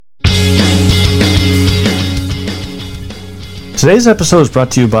Today's episode is brought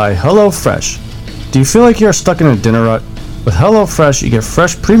to you by HelloFresh. Do you feel like you're stuck in a dinner rut? With HelloFresh, you get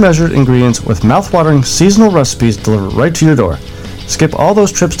fresh, pre-measured ingredients with mouth-watering seasonal recipes delivered right to your door. Skip all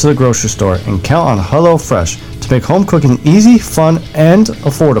those trips to the grocery store and count on HelloFresh to make home cooking easy, fun, and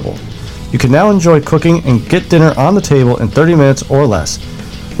affordable. You can now enjoy cooking and get dinner on the table in 30 minutes or less.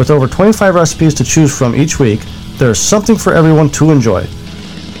 With over 25 recipes to choose from each week, there is something for everyone to enjoy.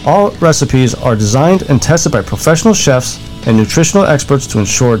 All recipes are designed and tested by professional chefs and nutritional experts to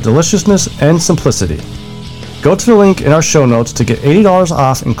ensure deliciousness and simplicity. Go to the link in our show notes to get $80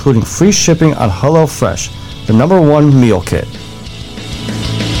 off, including free shipping on HelloFresh, the #1 meal kit.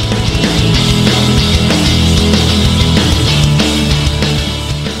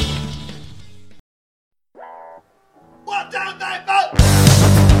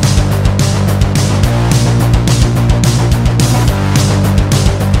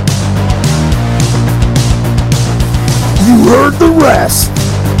 You heard the rest.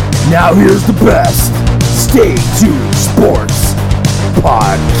 Now here's the best. Stay Tuned Sports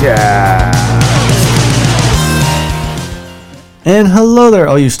Podcast. And hello there,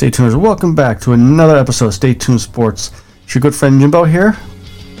 all you Stay Tuners. Welcome back to another episode of Stay Tuned Sports. It's your good friend Jimbo here,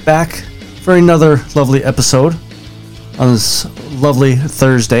 back for another lovely episode on this lovely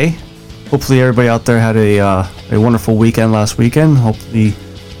Thursday. Hopefully everybody out there had a wonderful weekend last weekend. Hopefully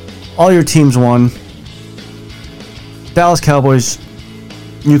all your teams won. Dallas Cowboys,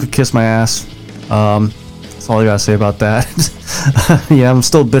 you could kiss my ass. That's all I gotta say about that. Yeah, I'm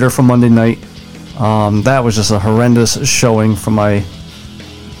still bitter from Monday night. That was just a horrendous showing from my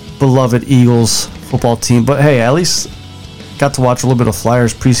beloved Eagles football team. But hey, at least got to watch a little bit of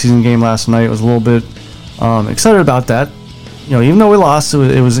Flyers preseason game last night. I was a little bit excited about that. You know, even though we lost,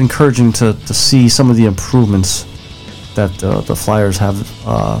 it was encouraging to see some of the improvements that the Flyers have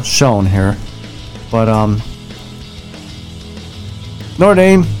shown here. But Notre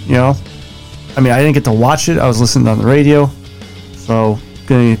Dame, you know, I mean, I didn't get to watch it. I was listening on the radio, so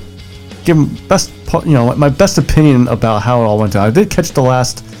gonna give my best opinion about how it all went down. I did catch the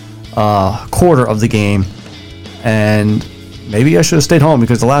last quarter of the game, and maybe I should have stayed home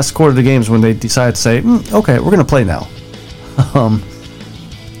because the last quarter of the game is when they decided to say, "Okay, we're gonna play now."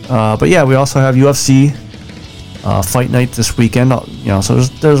 But yeah, we also have UFC fight night this weekend. You know, so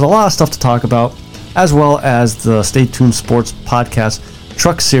there's a lot of stuff to talk about, as well as the Stay Tuned Sports Podcast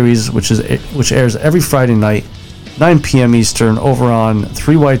Truck Series, which airs every Friday night, 9 p.m. Eastern, over on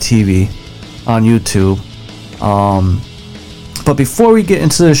 3Y on YouTube. But before we get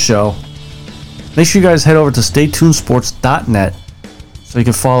into the show, make sure you guys head over to StayTunedSports.net so you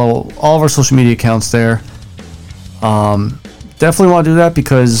can follow all of our social media accounts there. Definitely want to do that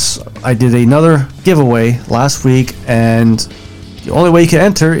because I did another giveaway last week, and the only way you can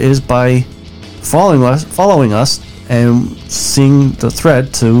enter is by following us and seeing the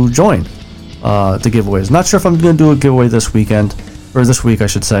thread to join the giveaways. Not sure if I'm going to do a giveaway this weekend, or this week I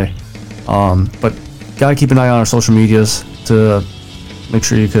should say, but gotta keep an eye on our social medias to make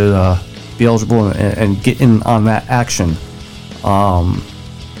sure you could be eligible and get in on that action.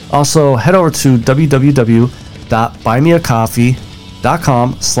 Also head over to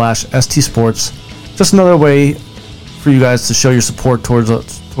www.buymeacoffee.com/stsports. Just another way for you guys to show your support towards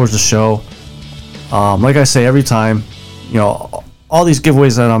the show. Like I say every time, you know, all these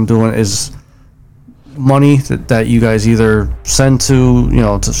giveaways that I'm doing is money that you guys either send to, you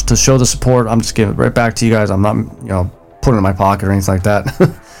know, to show the support. I'm just giving it right back to you guys. I'm not, you know, putting it in my pocket or anything like that.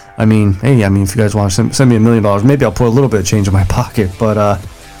 I mean, hey, if you guys want to send me $1 million, maybe I'll put a little bit of change in my pocket. But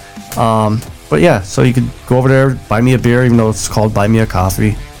yeah, so you could go over there, buy me a beer, even though it's called Buy Me a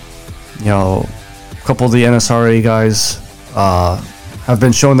Coffee. You know, a couple of the NSRA guys have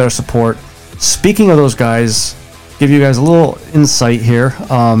been showing their support. Speaking of those guys, give you guys a little insight here.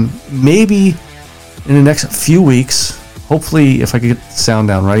 Maybe in the next few weeks, hopefully if I could get the sound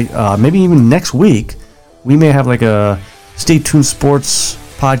down right, maybe even next week, we may have like a Stay Tuned Sports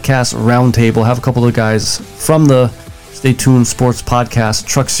Podcast roundtable. Have a couple of guys from the Stay Tuned Sports Podcast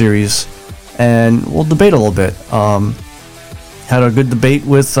Truck Series, and we'll debate a little bit. Had a good debate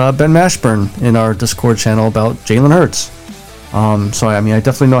with Ben Mashburn in our Discord channel about Jalen Hurts. So I mean, I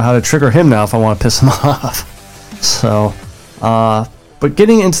definitely know how to trigger him now if I want to piss him off. So, but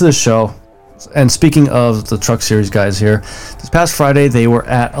getting into the show, and speaking of the Truck Series guys here, this past Friday they were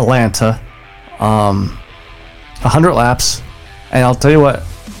at Atlanta, 100 laps, and I'll tell you what,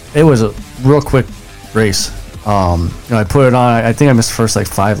 it was a real quick race. You know, I put it on. I think I missed the first like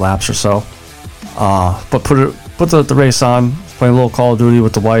 5 laps or so, but put the race on, playing a little Call of Duty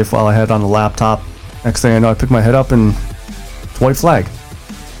with the wife while I had it on the laptop. Next thing I know, I pick my head up and white flag.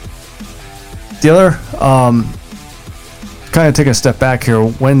 The other kind of take a step back here.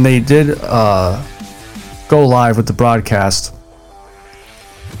 When they did go live with the broadcast,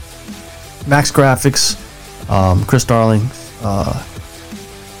 Max Graphics, Chris Darling,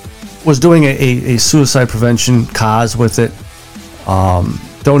 was doing a suicide prevention cause with it,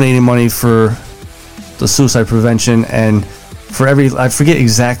 donating money for the suicide prevention, and for every, I forget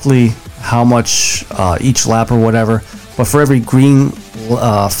exactly how much each lap or whatever, but for every green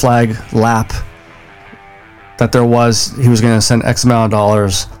flag lap that there was, he was going to send X amount of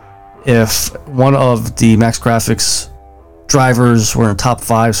dollars. If one of the Max Graphics drivers were in top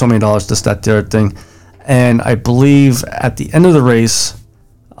 5, so many dollars, this, that, the other thing. And I believe at the end of the race,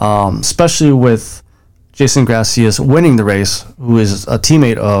 especially with Jason Gracias winning the race, who is a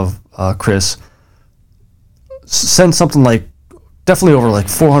teammate of Chris, sent something like definitely over like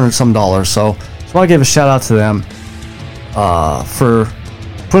 $400 some. So I want to give a shout out to them for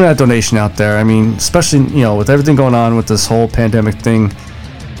putting that donation out there. I mean, especially, you know, with everything going on with this whole pandemic thing,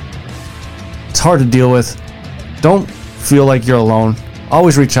 it's hard to deal with. Don't feel like you're alone.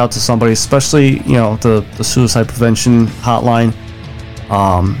 Always reach out to somebody, especially, you know, the suicide prevention hotline.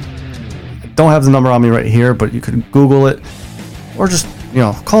 Don't have the number on me right here, but you could Google it, or just, you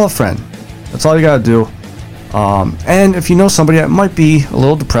know, call a friend. That's all you gotta do. And if you know somebody that might be a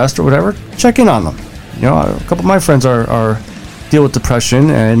little depressed or whatever, check in on them. You know, a couple of my friends are deal with depression,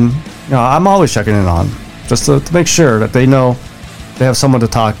 and, you know, I'm always checking in on them, just to make sure that they know they have someone to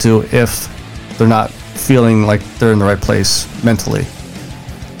talk to if they're not feeling like they're in the right place mentally.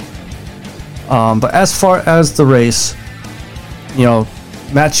 But as far as the race, you know,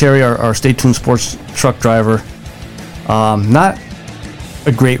 Matt Cherry, our Stay Tuned Sports truck driver, not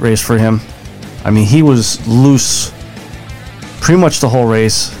a great race for him. I mean, he was loose pretty much the whole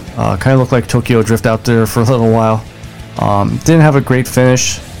race. Kind of looked like Tokyo Drift out there for a little while. Didn't have a great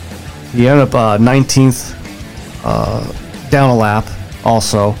finish. He ended up 19th, down a lap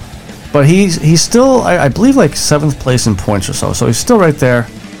also. But he's still, I believe, like 7th place in points or so. So he's still right there.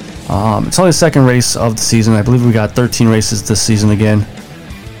 It's only the second race of the season. I believe we got 13 races this season again.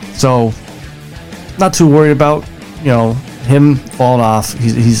 So not too worried about, you know, him falling off.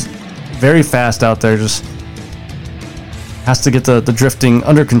 He's very fast out there. Just has to get the drifting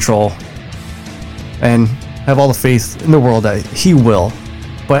under control, and have all the faith in the world that he will.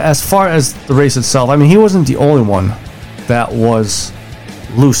 But as far as the race itself, I mean, he wasn't the only one that was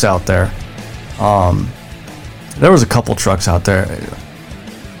loose out there. There was a couple trucks out there.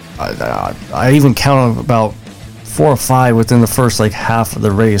 I even counted about 4 or 5 within the first like half of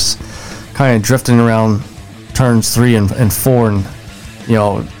the race, kind of drifting around turns 3 and 4, and, you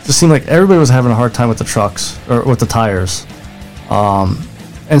know, just seemed like everybody was having a hard time with the trucks or with the tires.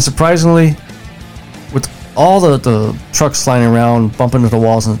 And surprisingly, with all the trucks sliding around, bumping into the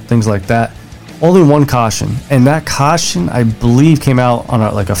walls and things like that, only one caution, and that caution, I believe, came out on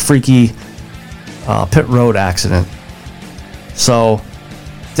a freaky pit road accident. So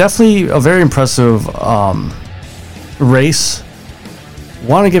definitely a very impressive race.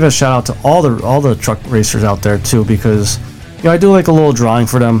 Want to give a shout out to all the truck racers out there too, because, you know, I do like a little drawing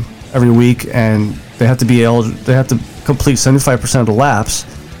for them every week, and they have to be they have to complete 75% of the laps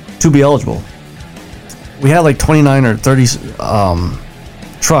to be eligible. We had like 29 or 30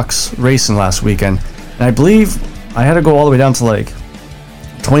 trucks racing last weekend, and I believe I had to go all the way down to like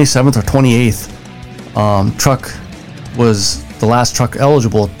 27th or 28th truck was the last truck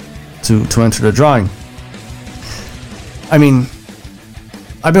eligible to enter the drawing. I mean,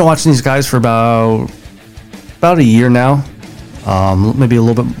 I've been watching these guys for about a year now, maybe a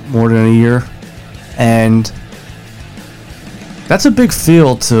little bit more than a year, and that's a big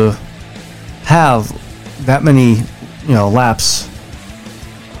field to have that many, you know, laps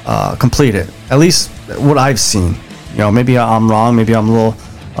completed. At least what I've seen. You know, maybe I'm wrong. Maybe I'm a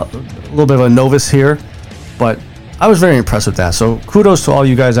little bit of a novice here, but I was very impressed with that. So kudos to all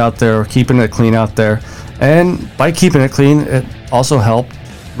you guys out there keeping it clean out there, and by keeping it clean, it also helped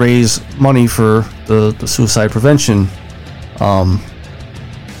raise money for the suicide prevention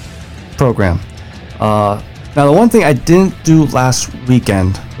program. Now, the one thing I didn't do last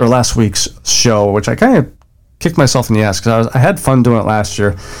week's show, which I kind of kicked myself in the ass because I had fun doing it last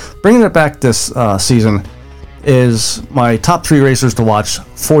year, bringing it back this season, is my top 3 racers to watch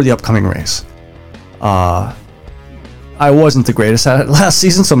for the upcoming race. I wasn't the greatest at it last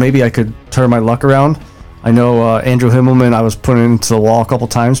season, so maybe I could turn my luck around. I know Andrew Himmelman, I was putting into the wall a couple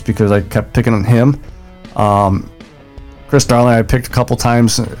times because I kept picking on him. Chris Darling, I picked a couple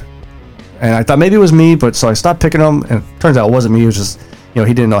times, and I thought maybe it was me, but so I stopped picking him, and it turns out it wasn't me. It was just, you know,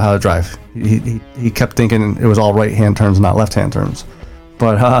 he didn't know how to drive. He kept thinking it was all right-hand turns, not left-hand turns.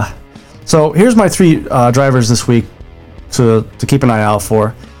 But so here's my 3 drivers this week to keep an eye out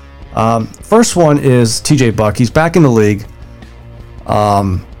for. First one is TJ Buck. He's back in the league.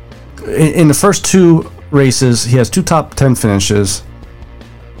 In the first 2 races, he has 2 top 10 finishes,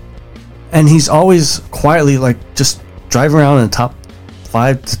 and he's always quietly just driving around in the top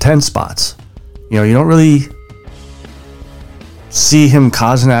 5 to 10 spots. You don't really see him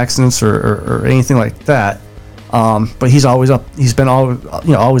causing accidents or anything like that. But he's always up. He's been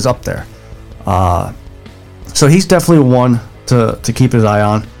always up there. So he's definitely one to keep his eye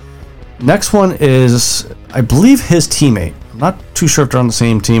on. Next one is, I believe, his teammate. I'm not too sure if they're on the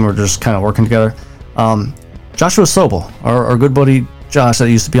same team or just kind of working together. Joshua Sobel, our good buddy Josh that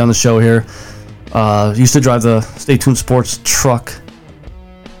used to be on the show here. Used to drive the Stay Tuned Sports truck.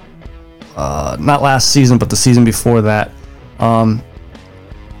 Not last season, but the season before that.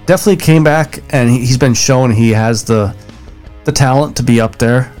 Definitely came back, and he's been shown he has the talent to be up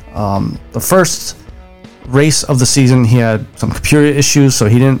there. The first race of the season, he had some computer issues, so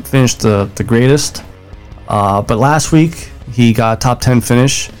he didn't finish the greatest. But last week, he got a top 10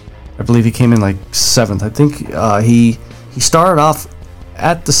 finish. I believe he came in 7th. I think he started off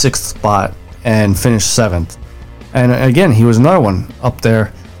at the 6th spot and finished 7th. And again, he was another one up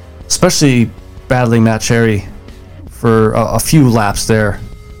there, especially battling Matt Cherry for a few laps there.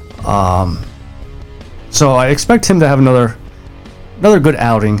 So I expect him to have another good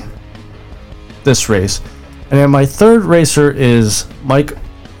outing this race. And then my third racer is Mike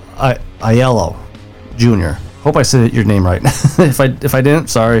Aiello Jr. Hope I said your name right. If I didn't,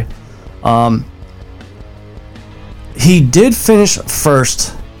 sorry. He did finish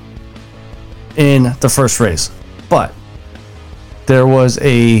first in the first race, but there was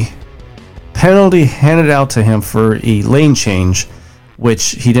a penalty handed out to him for a lane change,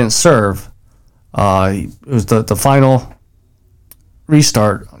 which he didn't serve. It was the final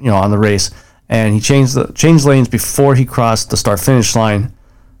restart, on the race, and he changed lanes before he crossed the start finish line.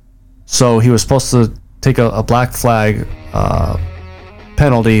 So he was supposed to take a black flag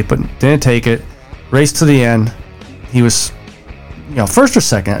penalty, but didn't take it. Raced to the end. He was, first or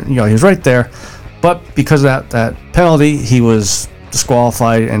second. He was right there, but because of that penalty, he was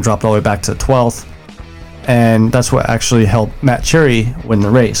disqualified and dropped all the way back to 12th. And that's what actually helped Matt Cherry win the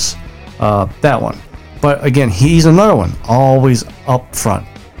race. That one. But again, he's another one, always up front,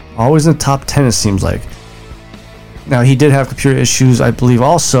 always in the top 10, it seems like. Now, he did have computer issues, I believe,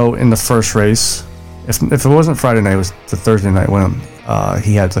 also in the first race. If it wasn't Friday night, it was the Thursday night when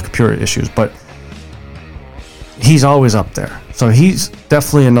he had the computer issues. But he's always up there. So he's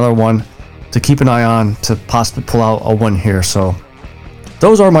definitely another one to keep an eye on to possibly pull out a win here. So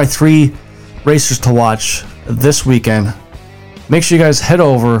those are my 3 racers to watch this weekend. Make sure you guys head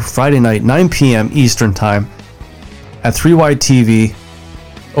over Friday night, 9 p.m. Eastern Time at 3Y TV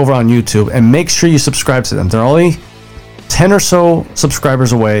over on YouTube, and make sure you subscribe to them. They're only 10 or so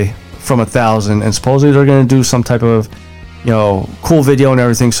subscribers away from 1,000, and supposedly they're going to do some type of, cool video and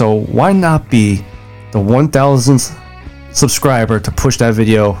everything. So why not be the 1,000th subscriber to push that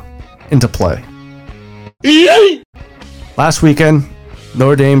video into play? Last weekend,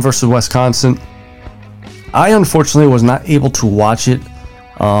 Notre Dame versus Wisconsin. I unfortunately was not able to watch it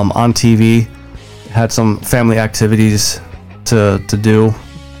on TV. Had some family activities to do.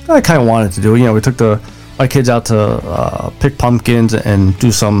 I kind of wanted to do. We took my kids out to pick pumpkins and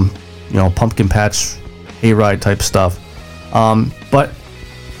do some, pumpkin patch hayride type stuff. But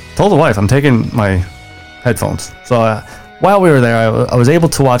told the wife I'm taking my headphones. So while we were there, I was able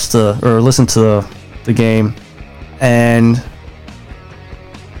to watch listen to the game, and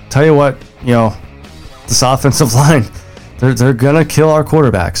tell you what, this offensive line, they're gonna kill our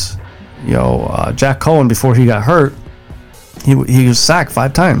quarterbacks. Jack Cohen, before he got hurt, he was sacked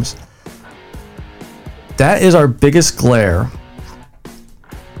 5 times. That is our biggest glare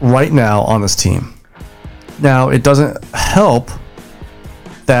right now on this team. Now, it doesn't help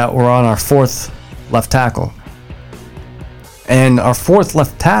that we're on our 4th left tackle. And our 4th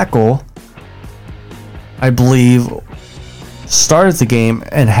left tackle, I believe, started the game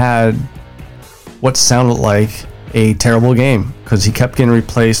and had what sounded like a terrible game because he kept getting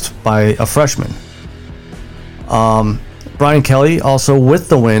replaced by a freshman. Brian Kelly, also with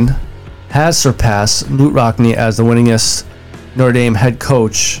the win, has surpassed Knute Rockne as the winningest Notre Dame head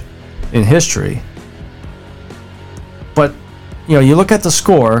coach in history. But, you look at the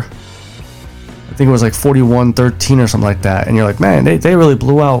score, I think it was 41-13 or something like that, and you're like, man, they really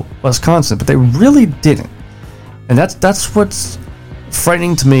blew out Wisconsin, but they really didn't. And that's what's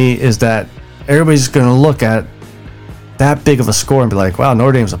frightening to me, is that everybody's going to look at that big of a score and be like, wow,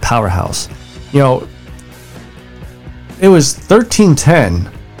 Notre Dame's a powerhouse. It was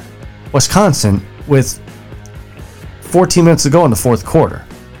 13-10 Wisconsin with 14 minutes to go in the fourth quarter.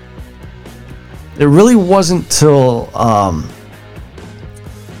 It really wasn't till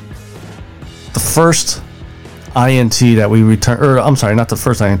the first INT that we returned, or I'm sorry, not the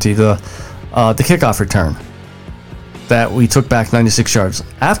first INT, the kickoff return that we took back 96 yards.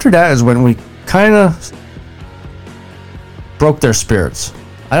 After that is when we kind of broke their spirits.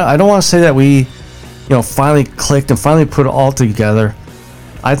 I don't want to say that we, finally clicked and finally put it all together.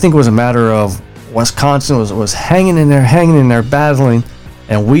 I think it was a matter of Wisconsin was hanging in there, battling,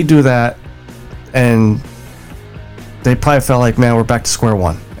 and we do that, and they probably felt like, man, we're back to square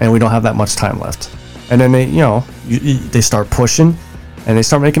one, and we don't have that much time left. And then they start pushing, and they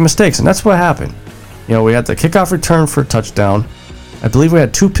start making mistakes, and that's what happened. We had the kickoff return for a touchdown. I believe we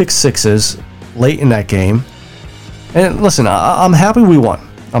had 2 pick sixes late in that game. And listen, I'm happy we won.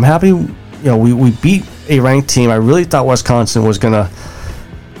 I'm happy, we beat a ranked team. I really thought Wisconsin was gonna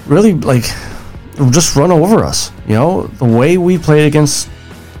really just run over us. The way we played against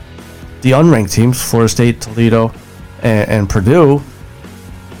the unranked teams, Florida State, Toledo, and Purdue,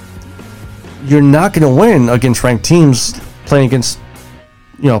 you're not going to win against ranked teams playing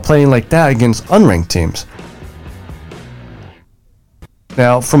like that against unranked teams.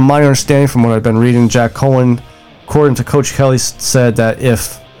 Now, from my understanding, from what I've been reading, Jack Cohen, according to Coach Kelly, said that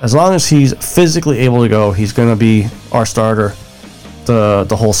as long as he's physically able to go, he's going to be our starter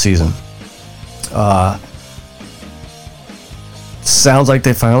the whole season. Sounds like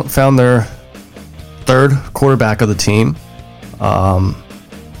they found their third quarterback of the team.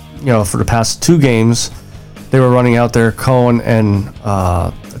 For the past 2 games, they were running out there, Cohen and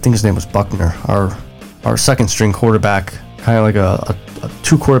I think his name was Buckner, our second string quarterback, kind of like a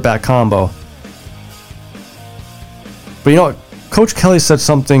 2 quarterback combo. But Coach Kelly said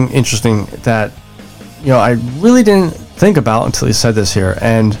something interesting that I really didn't think about until he said this here.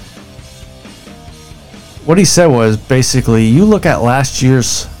 And what he said was basically, you look at last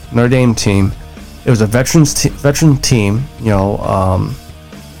year's Notre Dame team, it was a veteran team,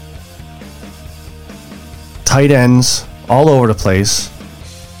 tight ends all over the place.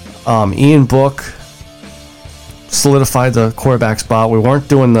 Ian Book solidified the quarterback spot. We weren't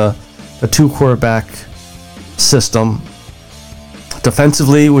doing the 2 quarterback system.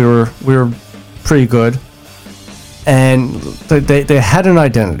 Defensively, we were pretty good, and they had an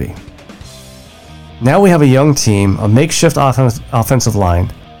identity. Now we have a young team, a makeshift offensive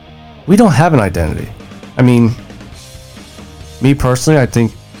line. We don't have an identity. I mean, me personally, I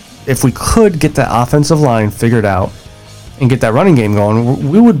think if we could get that offensive line figured out and get that running game going,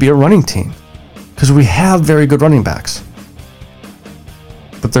 we would be a running team because we have very good running backs.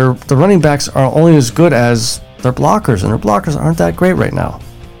 But the running backs are only as good as their blockers, and their blockers aren't that great right now.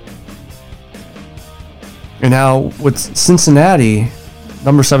 And now with Cincinnati,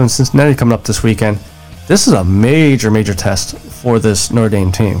 number 7 Cincinnati coming up this weekend, this is a major test for this Notre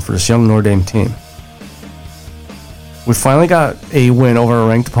Dame team, for this young Notre Dame team. We finally got a win over a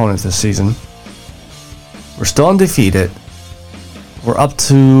ranked opponent this season. We're still undefeated. We're up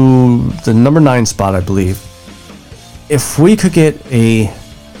to the number 9 spot, I believe. If we could get a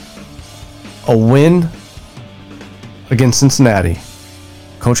win against Cincinnati,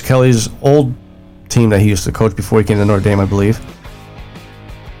 Coach Kelly's old team that he used to coach before he came to Notre Dame, I believe,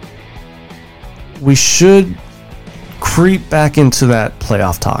 we should creep back into that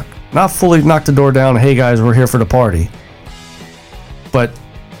playoff talk. Not fully knock the door down, hey guys, we're here for the party. But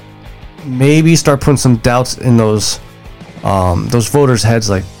maybe start putting some doubts in those voters' heads,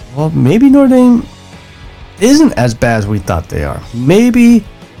 like, well, maybe Notre Dame isn't as bad as we thought they are. Maybe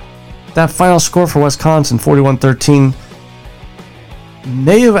that final score for Wisconsin, 41-13,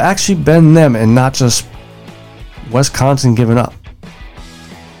 may have actually been them and not just Wisconsin giving up.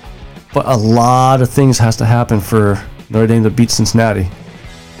 But a lot of things has to happen for Notre Dame to beat Cincinnati.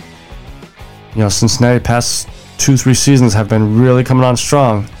 Cincinnati past 2-3 seasons have been really coming on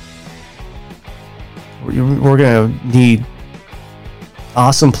strong. We're going to need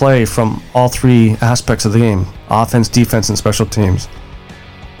awesome play from all 3 aspects of the game: offense, defense, and special teams.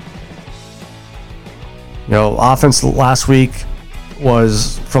 Offense last week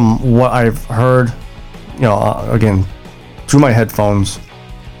was, from what I've heard, again, through my headphones,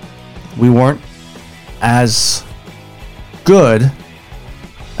 we weren't as good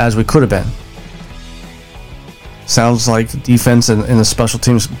as we could have been. Sounds like the defense and the special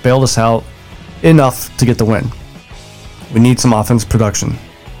teams bailed us out enough to get the win. We need some offense production.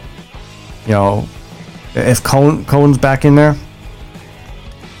 If Cohen's back in there,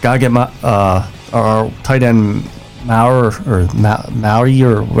 gotta get our tight end Mauri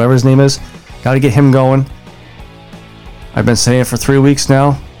or whatever his name is, gotta get him going. I've been saying it for 3 weeks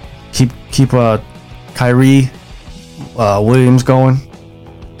now. Keep Kyrie, Williams going,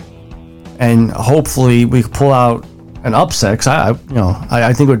 and hopefully we can pull out an upset. Because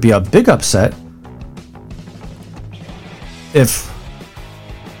I think it would be a big upset if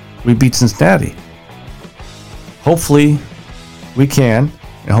we beat Cincinnati. Hopefully we can,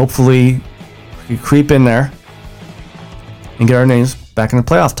 and hopefully we creep in there and get our names back in the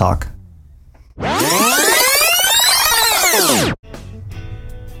playoff talk.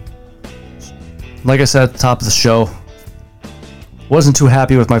 Like I said at the top of the show, wasn't too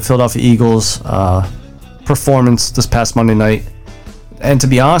happy with my Philadelphia Eagles performance this past Monday night. And to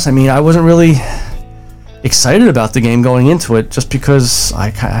be honest, I wasn't really excited about the game going into it, just because I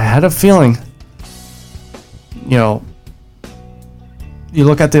had a feeling, you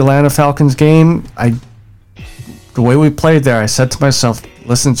look at the Atlanta Falcons game, the way we played there, I said to myself,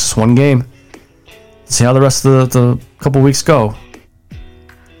 listen, it's just one game. See how the rest of the couple weeks go.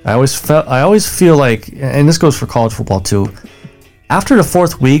 I always feel like, and this goes for college football too, after the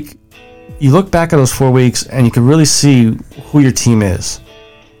fourth week, you look back at those 4 weeks and you can really see who your team is.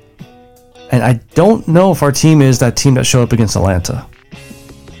 And I don't know if our team is that team that showed up against Atlanta.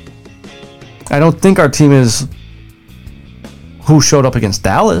 I don't think our team is who showed up against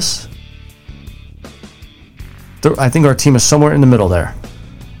Dallas. I think our team is somewhere in the middle there.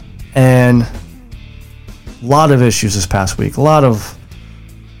 And a lot of issues this past week. A lot of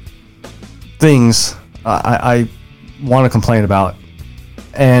things I want to complain about.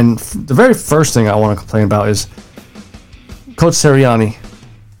 And the very first thing I want to complain about is Coach Sirianni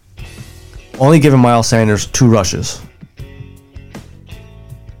only giving Miles Sanders 2 rushes.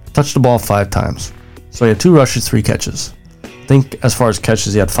 Touched the ball 5 times. So he had 2 rushes, 3 catches. I think as far as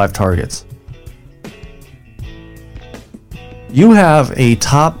catches, he had 5 targets. You have a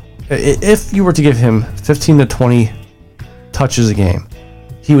top... If you were to give him 15 to 20 touches a game,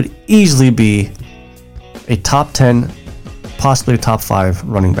 he would easily be a top 10, possibly a top 5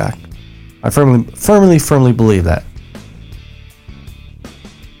 running back. I firmly believe that.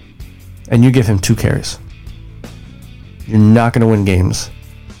 And you give him 2 carries. You're not going to win games.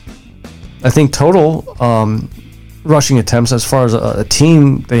 I think total rushing attempts, as far as a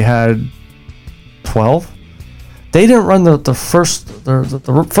team, they had 12. They didn't run the first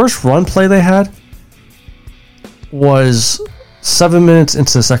run play they had was 7 minutes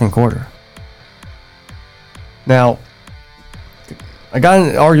into the second quarter. Now, I got in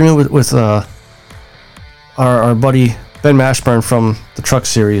an argument with our buddy Ben Mashburn from the Truck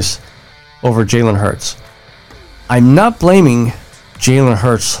Series over Jalen Hurts. I'm not blaming Jalen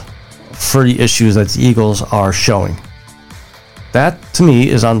Hurts for the issues that the Eagles are showing. That, to me,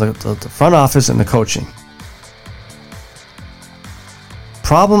 is on the front office and the coaching.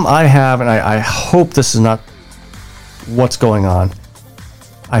 Problem I have, and I hope this is not what's going on,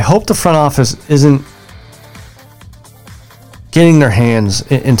 I hope the front office isn't getting their hands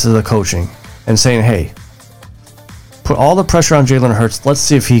into the coaching and saying, hey, put all the pressure on Jalen Hurts. Let's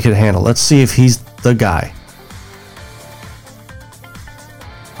see if he can handle. Let's see if he's the guy.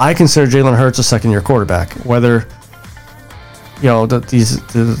 I consider Jalen Hurts a second-year quarterback. Whether,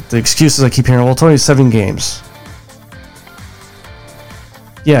 the excuses I keep hearing, well, it's only 7 games.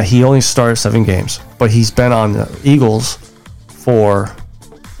 Yeah, he only started 7 games, but he's been on the Eagles for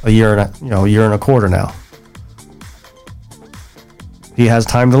a year and a quarter now. He has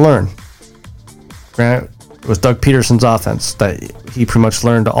time to learn. Granted, it was Doug Peterson's offense that he pretty much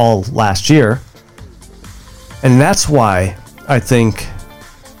learned all last year. And that's why I think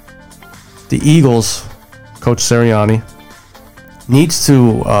the Eagles, Coach Sirianni, needs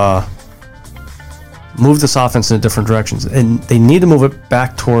to move this offense in different directions. And they need to move it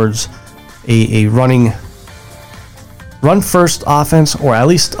back towards a run first offense, or at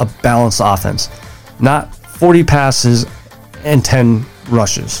least a balanced offense. Not 40 passes and 10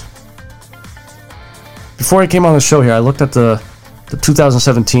 rushes. Before I came on the show here, I looked at the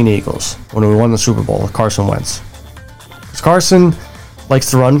 2017 Eagles when we won the Super Bowl with Carson Wentz. Because Carson likes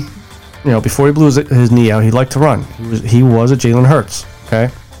to run. Before he blew his knee out, he liked to run. He was a Jalen Hurts. Okay.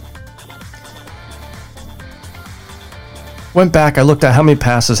 Went back, I looked at how many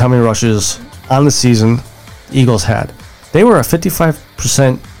passes, how many rushes on the season the Eagles had. They were a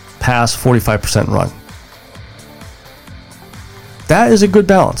 55% pass, 45% run. That is a good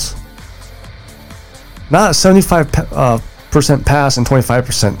balance. Not a 75% pass and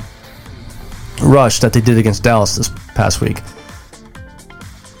 25% rush that they did against Dallas this past week.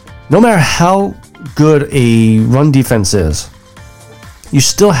 No matter how good a run defense is, you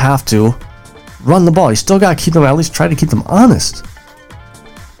still have to run the ball. You still got to keep them, at least try to keep them honest.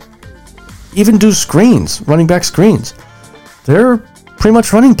 Even do screens, running back screens. They're pretty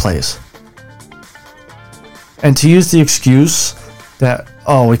much running plays. And to use the excuse that,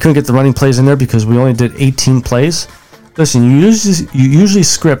 oh, we couldn't get the running plays in there because we only did 18 plays. Listen, you usually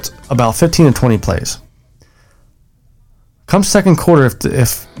script about 15 to 20 plays. Come second quarter,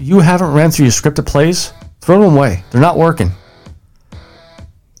 if you haven't ran through your scripted plays, throw them away. They're not working.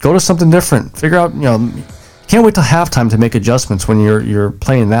 Go to something different. Figure out, you can't wait till halftime to make adjustments when you're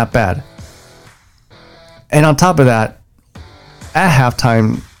playing that bad. And on top of that, at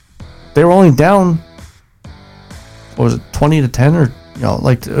halftime, they were only down, what was it, 20 to 10, or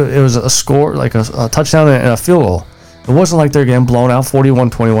it was a score, like a touchdown and a field goal. It wasn't like they're getting blown out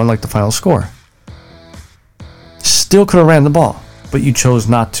 41-21 like the final score. Still could have ran the ball, but you chose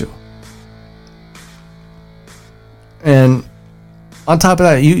not to. And on top of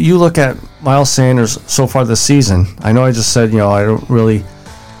that, you look at Miles Sanders so far this season. I know I just said, I don't really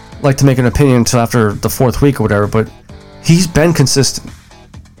like to make an opinion until after the fourth week or whatever, but he's been consistent.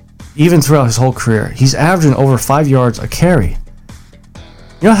 Even throughout his whole career. He's averaging over 5 yards a carry.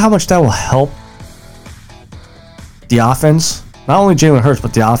 You know how much that will help the offense? Not only Jalen Hurts,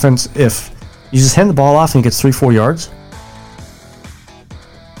 but the offense, if you just hand the ball off and he gets 3-4 yards.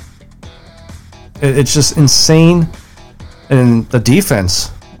 It's just insane. And the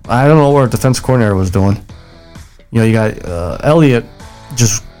defense, I don't know what our defense coordinator was doing. You got Elliott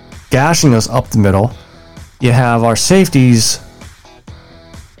just gashing us up the middle. You have our safeties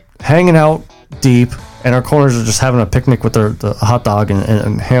hanging out deep, and our corners are just having a picnic with the hot dog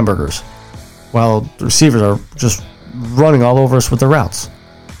and hamburgers, while the receivers are just running all over us with their routes.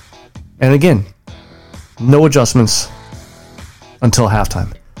 And again, no adjustments until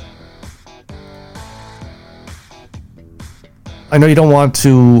halftime. I know you don't want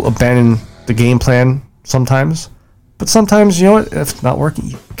to abandon the game plan sometimes, but sometimes, if it's not working,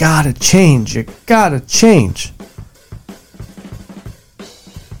 you gotta change. You gotta change.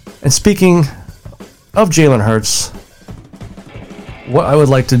 And speaking of Jalen Hurts, what I would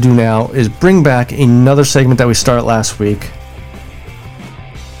like to do now is bring back another segment that we started last week.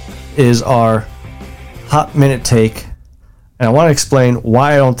 Is our hot minute take. And I want to explain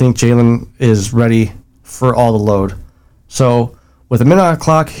why I don't think Jalen is ready for all the load. So, with a minute on the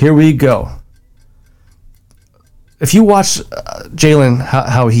clock, here we go. If you watch Jalen,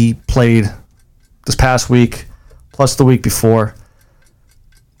 how he played this past week, plus the week before,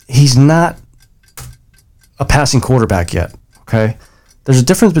 he's not a passing quarterback yet, okay? There's a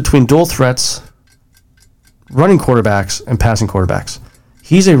difference between dual threats, running quarterbacks, and passing quarterbacks.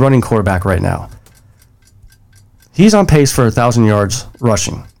 He's a running quarterback right now. He's on pace for 1,000 yards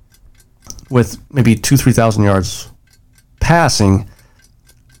rushing, with maybe 3,000 yards passing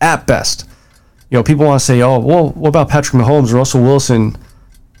at best. People want to say, oh, well, what about Patrick Mahomes, Russell Wilson?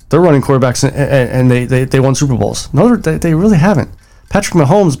 They're running quarterbacks and they won Super Bowls. No, they really haven't. Patrick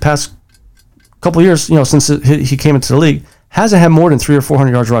Mahomes, past couple years, since he came into the league, hasn't had more than 300 or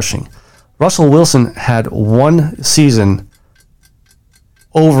 400 yards rushing. Russell Wilson had one season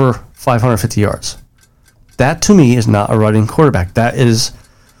over 550 yards. That to me is not a running quarterback. That's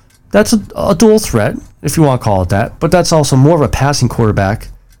a dual threat, if you want to call it that, but that's also more of a passing quarterback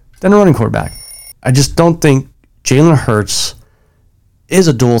than a running quarterback. I just don't think Jalen Hurts is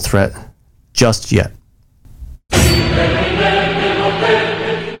a dual threat just yet.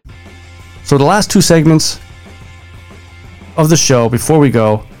 So the last two segments of the show before we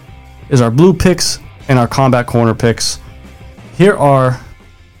go is our blue picks and our combat corner picks. Here are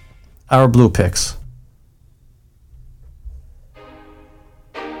our blue picks.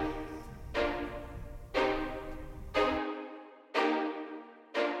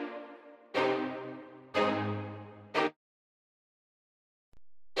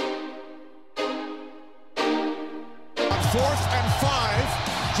 Fourth and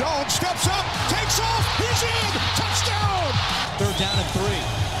 5. Jones steps up, takes off, he's in, touchdown! Third down and 3.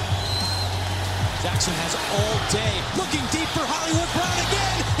 Jackson has all day, looking deep for Hollywood Brown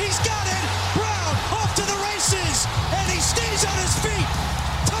again. He's got it. Brown off to the races, and he stays on his feet.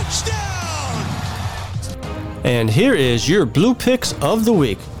 Touchdown! And here is your blue picks of the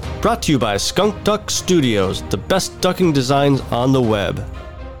week, brought to you by Skunk Duck Studios, the best ducking designs on the web.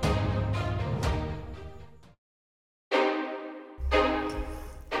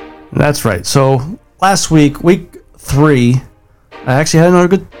 That's right. So last week, week 3, I actually had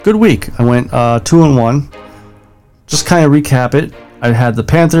another good week. I went 2-1. Just kind of recap it. I had the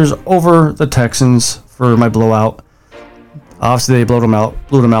Panthers over the Texans for my blowout. Obviously, they blew them out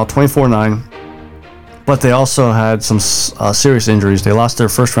 24-9. But they also had some serious injuries. They lost their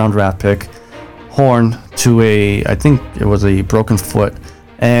first-round draft pick, Horn, to I think it was a broken foot.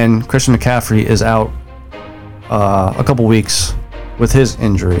 And Christian McCaffrey is out a couple weeks with his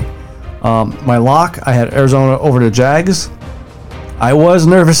injury. My lock, I had Arizona over the Jags. I was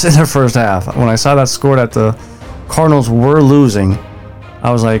nervous in the first half. When I saw that score that the Cardinals were losing,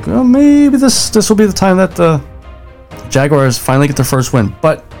 I was like, well, maybe this will be the time that the Jaguars finally get their first win.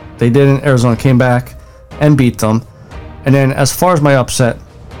 But they didn't. Arizona came back and beat them. And then as far as my upset,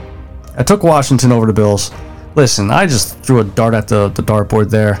 I took Washington over the Bills. Listen, I just threw a dart at the dartboard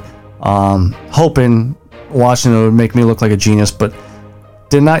there, hoping Washington would make me look like a genius, but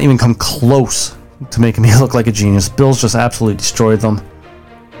did not even come close to making me look like a genius. Bills just absolutely destroyed them.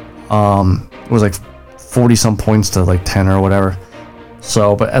 It was like 40-some points to like 10 or whatever.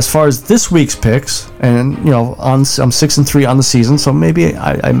 So, but as far as this week's picks, and I'm 6-3 on the season, so maybe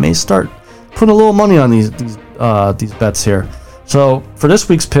I may start putting a little money on these bets here. So for this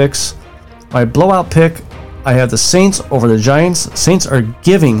week's picks, my blowout pick, I have the Saints over the Giants. Saints are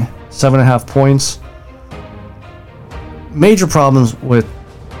giving 7.5 points. Major problems with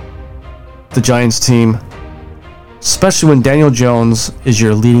the Giants team, especially when Daniel Jones is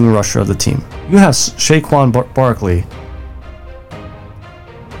your leading rusher of the team. You have Saquon Barkley,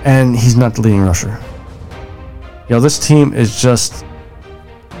 and he's not the leading rusher. This team is just,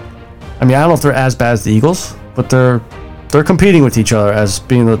 I don't know if they're as bad as the Eagles, but they're competing with each other as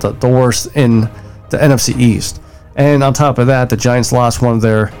being the worst in the NFC East. And on top of that, the Giants lost one of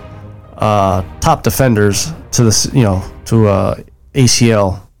their top defenders to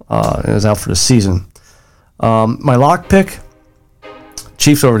ACL, and is out for the season. My lock pick,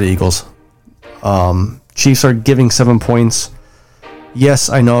 Chiefs over the Eagles. Chiefs are giving 7 points. Yes,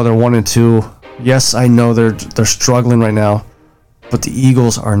 I know they're 1-2. Yes, I know they're struggling right now, but the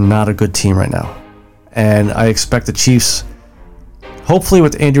Eagles are not a good team right now. And I expect the Chiefs, hopefully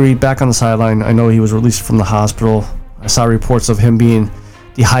with Andy Reid back on the sideline. I know he was released from the hospital. I saw reports of him being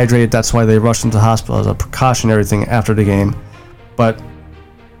dehydrated. That's why they rushed him to the hospital as a precautionary thing after the game. But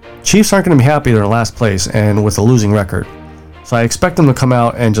Chiefs aren't going to be happy they're in last place and with a losing record. So I expect them to come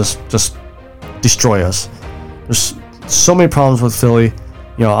out and just destroy us. There's so many problems with Philly.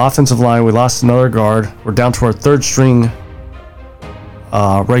 Offensive line, we lost another guard. We're down to our third string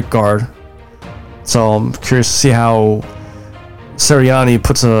right guard. So I'm curious to see how Sirianni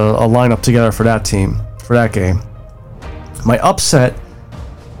puts a lineup together for that team, for that game. My upset,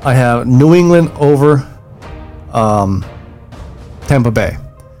 I have New England over Tampa Bay.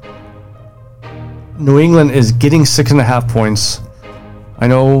 New England is getting 6.5 points. I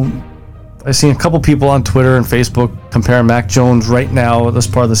know I've seen a couple people on Twitter and Facebook compare Mac Jones right now, this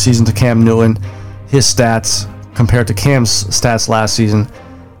part of the season, to Cam Newton, his stats compared to Cam's stats last season.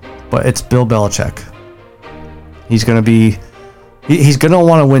 But it's Bill Belichick. He's going to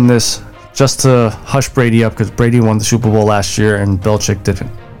want to win this just to hush Brady up, because Brady won the Super Bowl last year and Belichick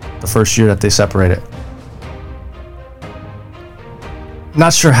didn't the first year that they separated.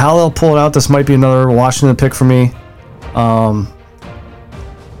 Not sure how they'll pull it out. This might be another Washington pick for me.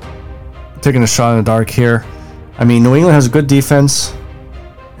 Taking a shot in the dark here. New England has a good defense,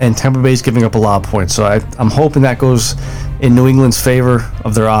 and Tampa Bay's giving up a lot of points. So I'm hoping that goes in New England's favor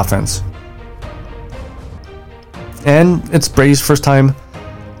of their offense. And it's Brady's first time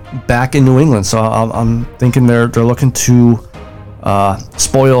back in New England, so I'm thinking they're looking to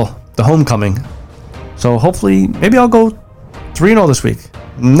spoil the homecoming. So hopefully, maybe I'll go 3-0 this week.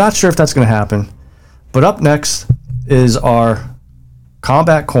 Not sure if that's going to happen. But up next is our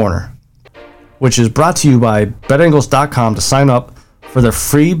Combat Corner, which is brought to you by BetAngles.com to sign up for their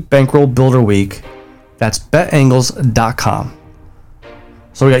free Bankroll Builder Week. That's BetAngles.com.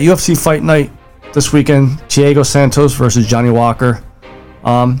 So we got UFC Fight Night this weekend. Thiago Santos versus Johnny Walker.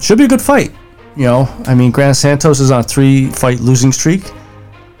 Should be a good fight. Grant Santos is on a 3-fight losing streak.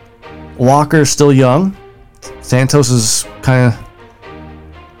 Walker is still young. Santos is kind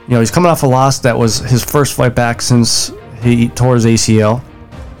of, he's coming off a loss that was his first fight back since he tore his ACL.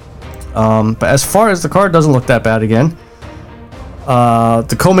 But as far as the card, doesn't look that bad again.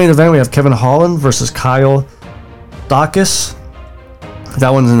 The co-main event, we have Kevin Holland versus Kyle Daukaus.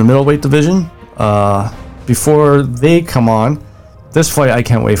 That one's in the middleweight division. Before they come on, this fight I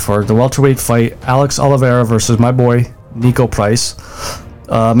can't wait for. The welterweight fight, Alex Oliveira versus my boy, Nico Price.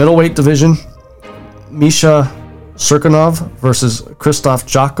 Middleweight division, Misha Cirkunov versus Krzysztof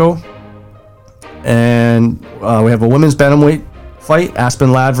Jotko. And we have a women's bantamweight fight,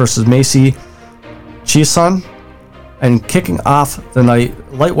 Aspen Ladd versus Macy Chiasson. And kicking off the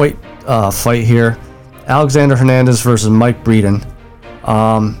night, lightweight fight here, Alexander Hernandez versus Mike Breeden.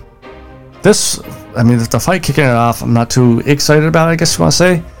 The fight kicking it off, I'm not too excited about it, I guess you want to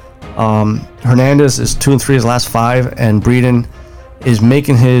say. Hernandez is 2-3 his last 5, and Breeden is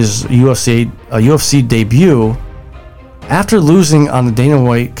making his UFC debut after losing on the Dana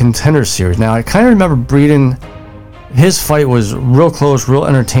White Contender Series. Now, I kind of remember Breeden, his fight was real close, real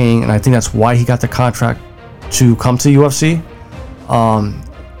entertaining, and I think that's why he got the contract to come to UFC.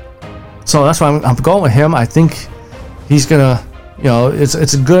 So that's why I'm going with him. I think he's gonna,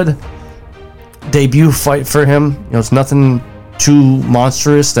 it's a good debut fight for him. It's nothing too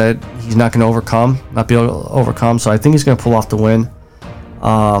monstrous that he's not going to not be able to overcome. So I think he's going to pull off the win.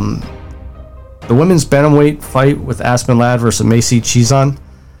 The women's bantamweight fight with Aspen Ladd versus Macy Chiasson.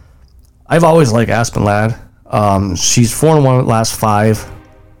 I've always liked Aspen Ladd. She's 4-1 in the last 5,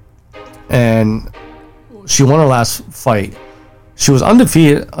 and she won her last fight. She was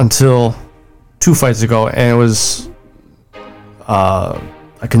undefeated until 2 fights ago, and it was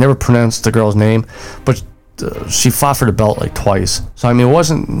I can never pronounce the girl's name, but she fought for the belt like twice. So I mean, it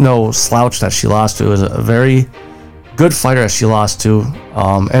wasn't no slouch that she lost to. It was a very good fighter that she lost to,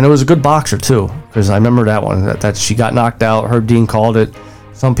 and it was a good boxer too, because I remember that one that she got knocked out. Herb Dean called it.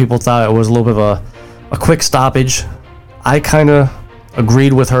 Some people thought it was a little bit of a quick stoppage. I kind of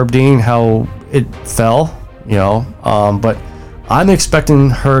agreed with Herb Dean how it fell, but I'm expecting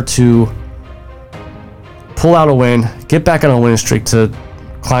her to pull out a win, get back on a winning streak to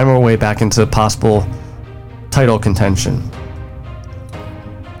climb her way back into possible title contention.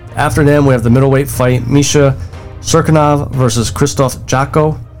 After them, we have the middleweight fight, Misha Cirkunov versus Krzysztof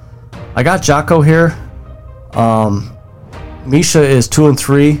Jotko. I got Jotko here. Misha is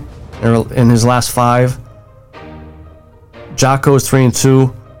 2-3 in his last 5. Jotko is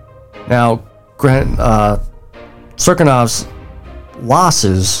 3-2. Now, Cirkunov's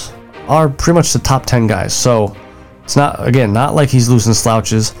losses are pretty much the top 10 guys. So it's not like he's losing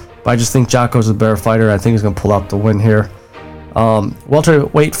slouches, but I just think Jotko's a better fighter. I think he's going to pull out the win here.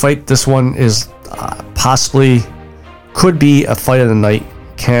 Welterweight fight. This one is possibly could be a fight of the night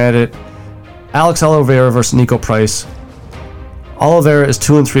candidate. Alex Oliveira versus Nico Price. Oliveira is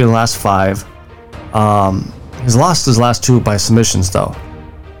 2-3 in the last 5. He's lost his last 2 by submissions though.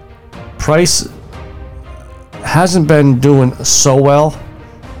 Price hasn't been doing so well.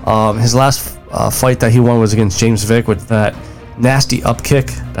 His last fight that he won was against James Vick with that nasty up kick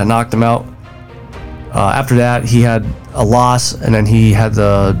that knocked him out. After that, he had a loss, and then he had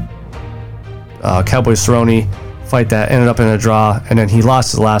the Cowboy Cerrone fight that ended up in a draw, and then he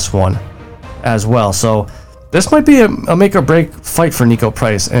lost his last one as well. So this might be a make or break fight for Nico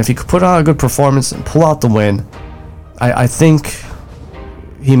Price, and if he could put on a good performance and pull out the win, I think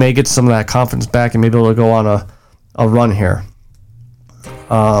he may get some of that confidence back and maybe able to go on a run here.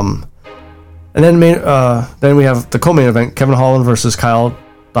 And then we have the co-main event, Kevin Holland versus Kyle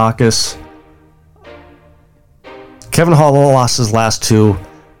Daukaus. Kevin Holland lost his last 2,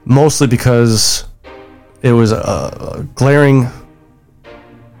 mostly because it was a glaring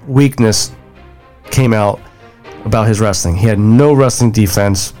weakness came out about his wrestling. He had no wrestling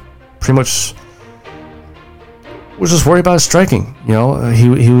defense. Pretty much was just worried about his striking.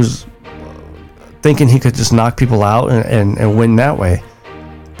 He was thinking he could just knock people out and win that way.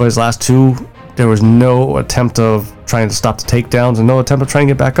 But his last 2, there was no attempt of trying to stop the takedowns and no attempt of trying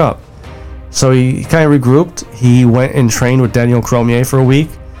to get back up. So he kind of regrouped. He went and trained with Daniel Cormier for a week.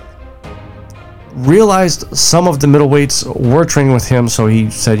 Realized some of the middleweights were training with him, so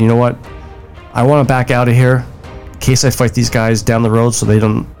he said, you know what? I want to back out of here in case I fight these guys down the road so they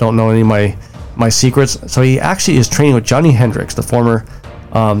don't know any of my secrets. So he actually is training with Johnny Hendricks, the former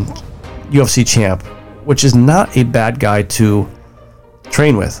UFC champ, which is not a bad guy to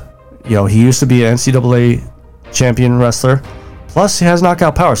train with. He used to be an NCAA champion wrestler. Plus, he has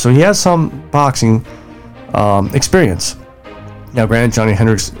knockout power, so he has some boxing experience. Now, granted, Johnny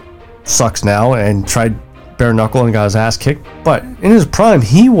Hendricks sucks now and tried bare knuckle and got his ass kicked, but in his prime,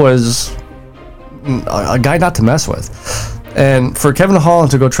 he was a guy not to mess with. And for Kevin Holland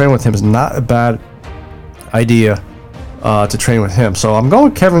to go train with him is not a bad idea to train with him. So I'm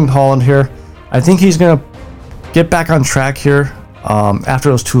going with Kevin Holland here. I think he's going to get back on track here after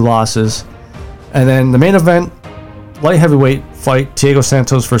those 2 losses. And then the main event, light heavyweight fight, Thiago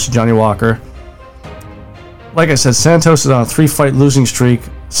Santos versus Johnny Walker. Like I said, Santos is on a 3-fight losing streak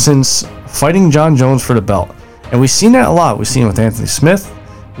since fighting John Jones for the belt. And we've seen that a lot. We've seen it with Anthony Smith.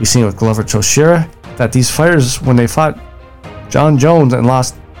 We've seen it with Glover Teixeira. That these fighters, when they fought John Jones and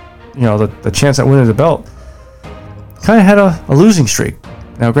lost, the chance at winning the belt, kind of had a losing streak.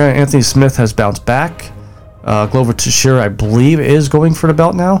 Now, granted, Anthony Smith has bounced back. Glover Teixeira, I believe, is going for the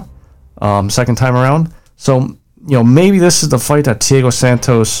belt now, second time around. So, maybe this is the fight that Thiago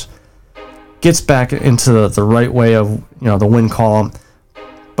Santos gets back into the right way of, the win column.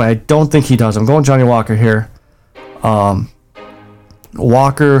 But I don't think he does. I'm going Johnny Walker here.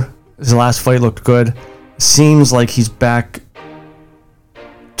 Walker, his last fight looked good. seems like he's back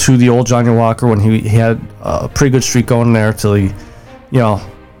to the old Johnny Walker when he had a pretty good streak going there till he,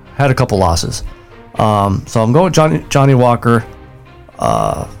 had a couple losses. So I'm going with Johnny Walker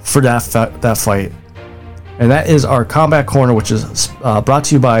for that fight. And that is our Combat Corner, which is brought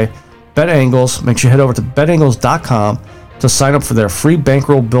to you by BetAngles. Make sure you head over to betangles.com to sign up for their free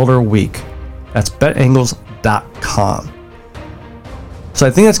bankroll builder week. That's betangles.com. So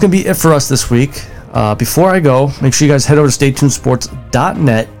I think that's going to be it for us this week. Before I go, make sure you guys head over to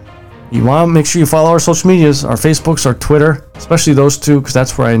staytunesports.net. You want to make sure you follow our social medias, our Facebooks, our Twitter, especially those two, because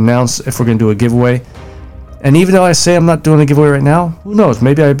that's where I announce if we're going to do a giveaway. And even though I say I'm not doing a giveaway right now, who knows?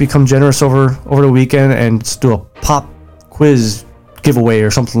 Maybe I become generous over the weekend and just do a pop quiz giveaway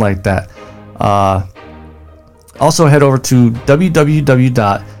or something like that. Also head over to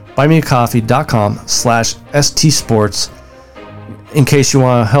www.buymeacoffee.com/stsports in case you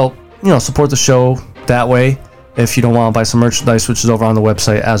want to help, support the show that way. If you don't want to buy some merchandise, which is over on the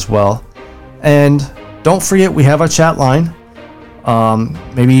website as well. And don't forget, we have our chat line.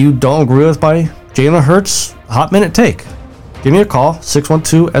 Maybe you don't agree with my Jalen Hurts hot minute take. Give me a call,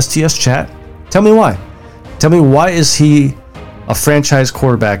 612-STS-CHAT. Tell me why. Tell me why is he a franchise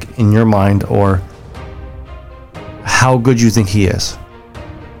quarterback in your mind, or how good you think he is.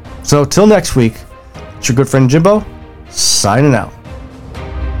 So till next week, it's your good friend Jimbo, signing out.